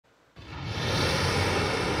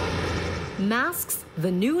Masks, the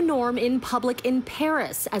new norm in public in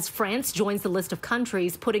Paris, as France joins the list of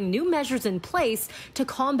countries putting new measures in place to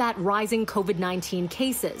combat rising COVID-19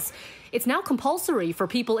 cases. It's now compulsory for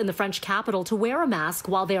people in the French capital to wear a mask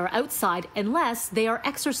while they are outside unless they are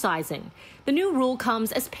exercising. The new rule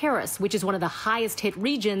comes as Paris, which is one of the highest hit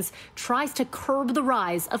regions, tries to curb the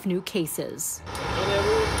rise of new cases.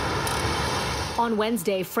 On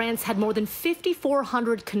Wednesday, France had more than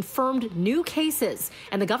 5,400 confirmed new cases,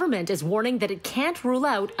 and the government is warning that it can't rule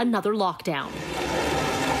out another lockdown.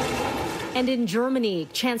 And in Germany,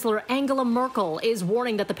 Chancellor Angela Merkel is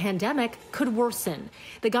warning that the pandemic could worsen.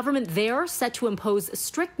 The government there set to impose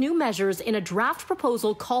strict new measures in a draft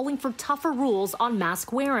proposal calling for tougher rules on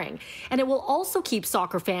mask wearing. And it will also keep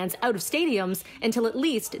soccer fans out of stadiums until at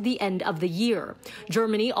least the end of the year.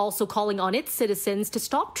 Germany also calling on its citizens to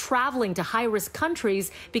stop traveling to high-risk countries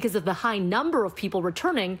because of the high number of people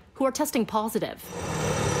returning who are testing positive.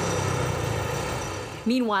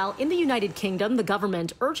 Meanwhile, in the United Kingdom, the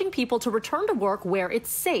government urging people to return to work where it's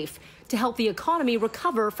safe to help the economy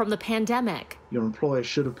recover from the pandemic. Your employer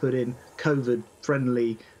should have put in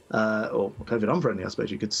COVID-friendly or COVID-unfriendly, I suppose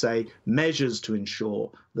you could say, measures to ensure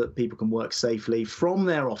that people can work safely from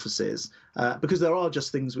their offices, because there are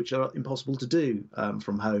just things which are impossible to do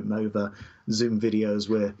from home over Zoom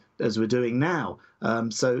videos as we're doing now.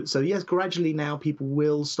 So yes, gradually now people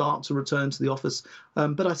will start to return to the office,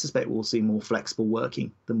 but I suspect we'll see more flexible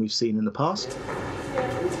working than we've seen in the past.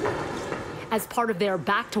 As part of their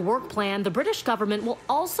back-to-work plan, the British government will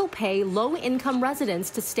also pay low-income residents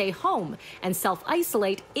to stay home and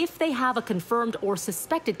self-isolate if they have a confirmed or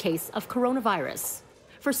suspected case of coronavirus.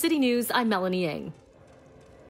 For City News, I'm Melanie Ng.